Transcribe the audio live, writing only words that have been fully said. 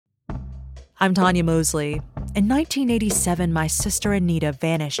I'm Tanya Mosley. In 1987, my sister Anita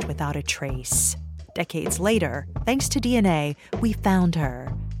vanished without a trace. Decades later, thanks to DNA, we found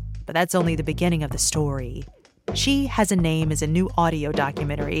her. But that's only the beginning of the story. She Has a Name is a new audio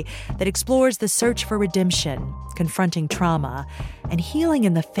documentary that explores the search for redemption, confronting trauma, and healing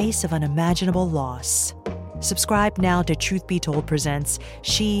in the face of unimaginable loss. Subscribe now to Truth Be Told presents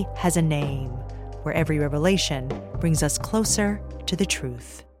She Has a Name, where every revelation brings us closer to the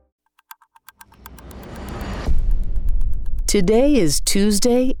truth. Today is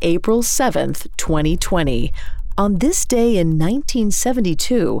Tuesday, April 7th, 2020. On this day in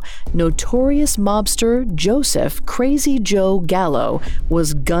 1972, notorious mobster Joseph Crazy Joe Gallo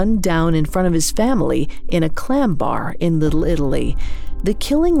was gunned down in front of his family in a clam bar in Little Italy. The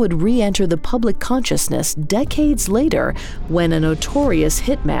killing would re-enter the public consciousness decades later when a notorious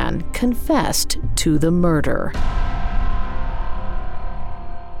hitman confessed to the murder.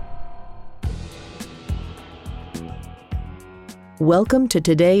 Welcome to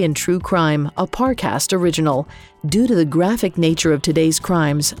Today in True Crime, a Parcast original. Due to the graphic nature of today's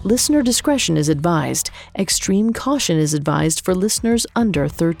crimes, listener discretion is advised. Extreme caution is advised for listeners under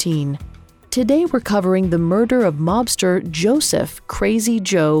 13. Today we're covering the murder of mobster Joseph Crazy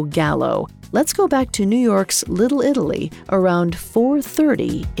Joe Gallo. Let's go back to New York's Little Italy around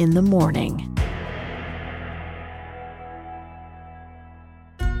 4:30 in the morning.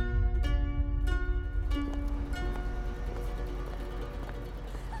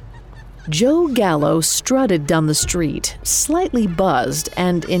 Joe Gallo strutted down the street, slightly buzzed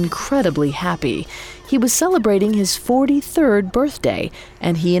and incredibly happy. He was celebrating his 43rd birthday,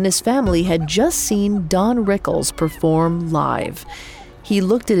 and he and his family had just seen Don Rickles perform live. He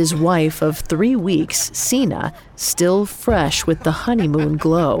looked at his wife of 3 weeks, Sina, still fresh with the honeymoon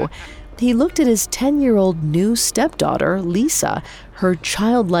glow. He looked at his 10-year-old new stepdaughter, Lisa, her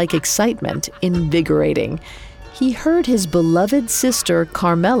childlike excitement invigorating. He heard his beloved sister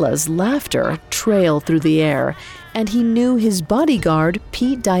Carmela's laughter trail through the air, and he knew his bodyguard,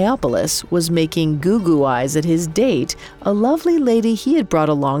 Pete Diopoulos, was making goo-goo eyes at his date, a lovely lady he had brought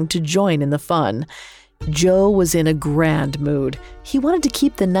along to join in the fun. Joe was in a grand mood. He wanted to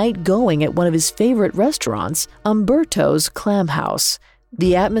keep the night going at one of his favorite restaurants, Umberto's Clam House.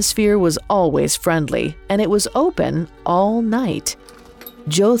 The atmosphere was always friendly, and it was open all night.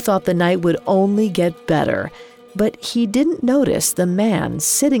 Joe thought the night would only get better. But he didn't notice the man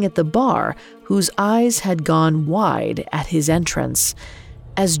sitting at the bar whose eyes had gone wide at his entrance.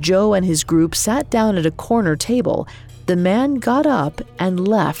 As Joe and his group sat down at a corner table, the man got up and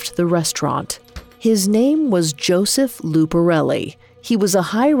left the restaurant. His name was Joseph Luparelli. He was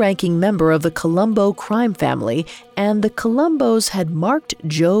a high-ranking member of the Colombo crime family, and the Colombos had marked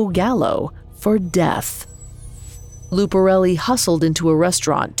Joe Gallo for death. Luparelli hustled into a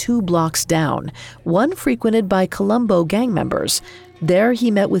restaurant 2 blocks down, one frequented by Colombo gang members. There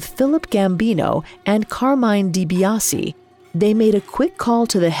he met with Philip Gambino and Carmine DiBiase. They made a quick call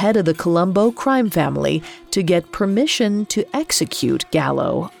to the head of the Colombo crime family to get permission to execute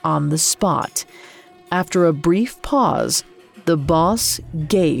Gallo on the spot. After a brief pause, the boss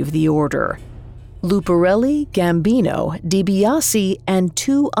gave the order. Luparelli, Gambino, DiBiase, and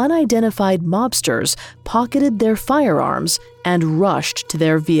 2 unidentified mobsters pocketed their firearms and rushed to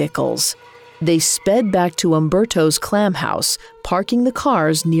their vehicles. They sped back to Umberto's Clam House, parking the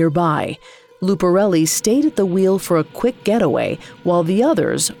cars nearby. Luparelli stayed at the wheel for a quick getaway, while the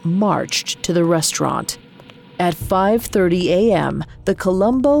others marched to the restaurant. At 5:30 a.m., the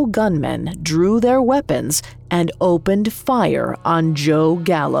Colombo gunmen drew their weapons and opened fire on Joe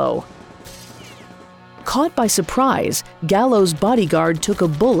Gallo. Caught by surprise, Gallo's bodyguard took a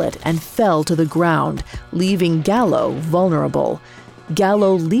bullet and fell to the ground, leaving Gallo vulnerable.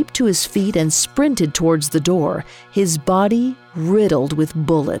 Gallo leaped to his feet and sprinted towards the door, his body riddled with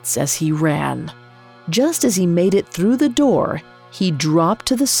bullets as he ran. Just as he made it through the door, he dropped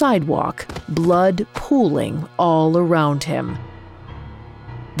to the sidewalk, blood pooling all around him.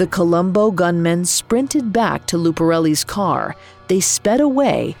 The Colombo gunmen sprinted back to Luparelli's car. They sped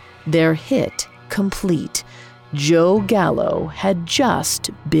away, their hit complete. Joe Gallo had just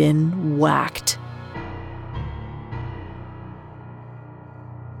been whacked.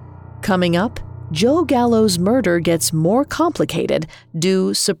 Coming up, Joe Gallo's murder gets more complicated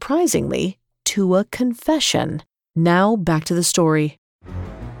due, surprisingly, to a confession. Now back to the story.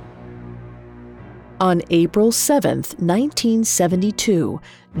 On April 7, 1972,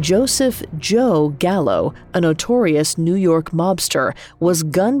 Joseph Joe Gallo, a notorious New York mobster, was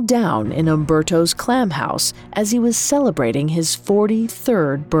gunned down in Umberto's Clam House as he was celebrating his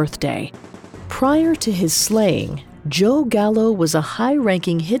 43rd birthday. Prior to his slaying, Joe Gallo was a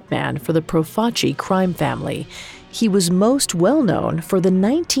high-ranking hitman for the Profaci crime family. He was most well-known for the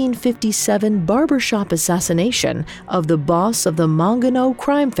 1957 barbershop assassination of the boss of the Mangano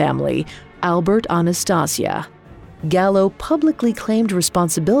crime family, Albert Anastasia. Gallo publicly claimed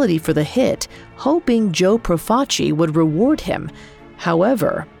responsibility for the hit, hoping Joe Profaci would reward him.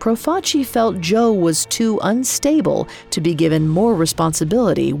 However, Profaci felt Joe was too unstable to be given more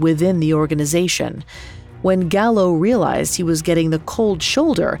responsibility within the organization. When Gallo realized he was getting the cold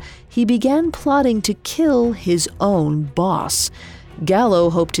shoulder, he began plotting to kill his own boss. Gallo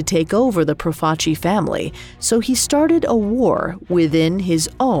hoped to take over the Profaci family, so he started a war within his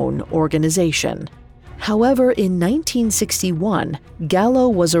own organization. However, in 1961, Gallo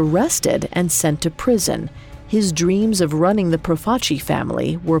was arrested and sent to prison. His dreams of running the Profaci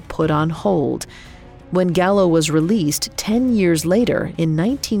family were put on hold. When Gallo was released 10 years later, in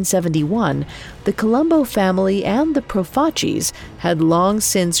 1971, the Colombo family and the Profacis had long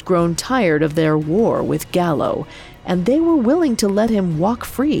since grown tired of their war with Gallo, and they were willing to let him walk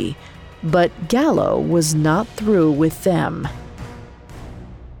free. But Gallo was not through with them.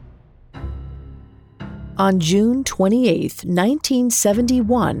 On June 28,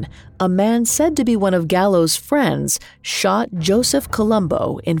 1971, a man said to be one of Gallo's friends shot Joseph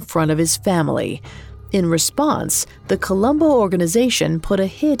Colombo in front of his family. In response, the Colombo organization put a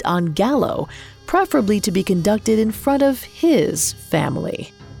hit on Gallo, preferably to be conducted in front of his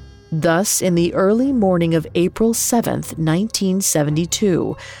family. Thus, in the early morning of April 7,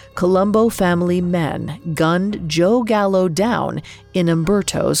 1972, Colombo family men gunned Joe Gallo down in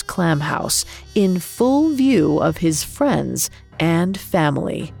Umberto's clam house, in full view of his friends and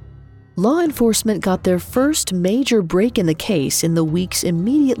family. Law enforcement got their first major break in the case in the weeks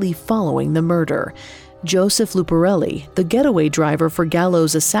immediately following the murder. Joseph Luparelli, the getaway driver for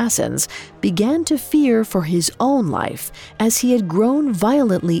Gallo's assassins, began to fear for his own life as he had grown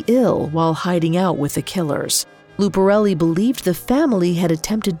violently ill while hiding out with the killers. Luparelli believed the family had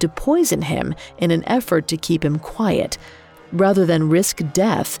attempted to poison him in an effort to keep him quiet. Rather than risk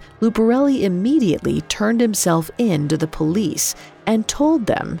death, Luparelli immediately turned himself in to the police and told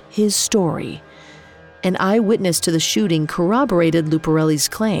them his story. An eyewitness to the shooting corroborated Luparelli's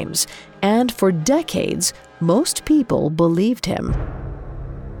claims, and for decades, most people believed him.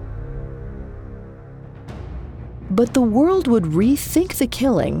 But the world would rethink the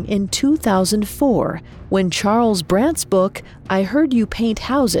killing in 2004 when Charles Brandt's book, I Heard You Paint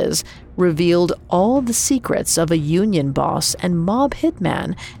Houses, revealed all the secrets of a union boss and mob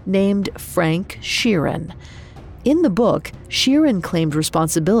hitman named Frank Sheeran. In the book, Sheeran claimed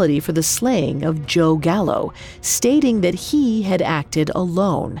responsibility for the slaying of Joe Gallo, stating that he had acted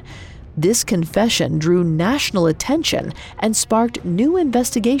alone. This confession drew national attention and sparked new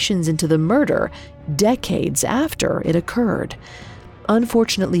investigations into the murder decades after it occurred.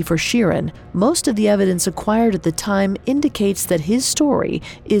 Unfortunately for Sheeran, most of the evidence acquired at the time indicates that his story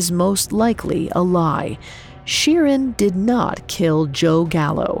is most likely a lie. Sheeran did not kill Joe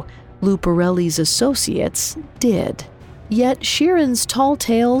Gallo. Luparelli's associates did. Yet Sheeran's tall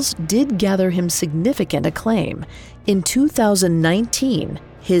tales did gather him significant acclaim. In 2019,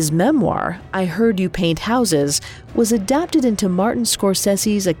 his memoir, I Heard You Paint Houses, was adapted into Martin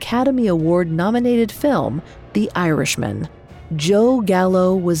Scorsese's Academy Award-nominated film, The Irishman. Joe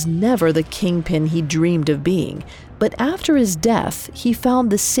Gallo was never the kingpin he dreamed of being, but after his death, he found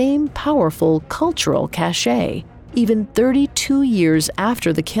the same powerful cultural cachet. Even 32 years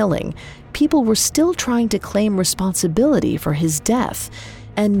after the killing, people were still trying to claim responsibility for his death.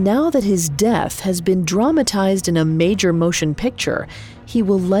 And now that his death has been dramatized in a major motion picture, he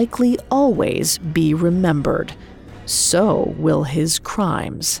will likely always be remembered. So will his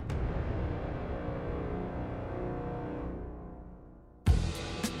crimes.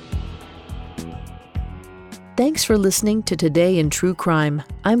 Thanks for listening to Today in True Crime.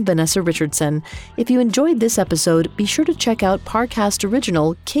 I'm Vanessa Richardson. If you enjoyed this episode, be sure to check out Parcast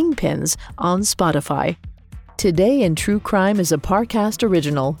Original Kingpins on Spotify. Today in True Crime is a Parcast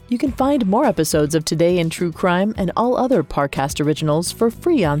original. You can find more episodes of Today in True Crime and all other Parcast originals for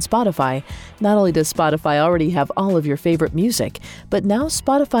free on Spotify. Not only does Spotify already have all of your favorite music, but now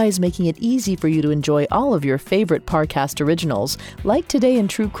Spotify is making it easy for you to enjoy all of your favorite Parcast originals, like Today in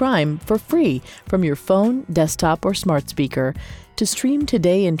True Crime, for free from your phone, desktop, or smart speaker. To stream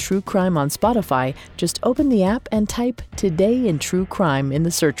Today in True Crime on Spotify, just open the app and type Today in True Crime in the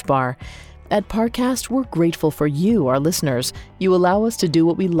search bar. At Parcast, we're grateful for you, our listeners. You allow us to do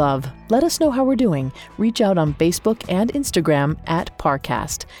what we love. Let us know how we're doing. Reach out on Facebook and Instagram at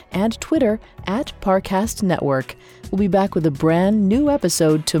Parcast and Twitter at Parcast Network. We'll be back with a brand new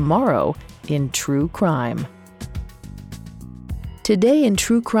episode tomorrow in True Crime. Today in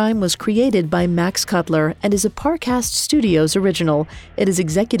True Crime was created by Max Cutler and is a Parcast Studios original. It is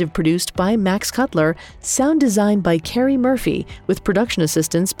executive produced by Max Cutler, sound designed by Carrie Murphy, with production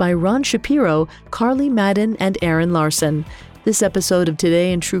assistance by Ron Shapiro, Carly Madden, and Aaron Larson. This episode of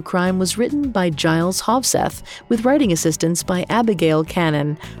Today in True Crime was written by Giles Hovseth, with writing assistance by Abigail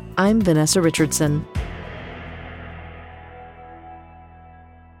Cannon. I'm Vanessa Richardson.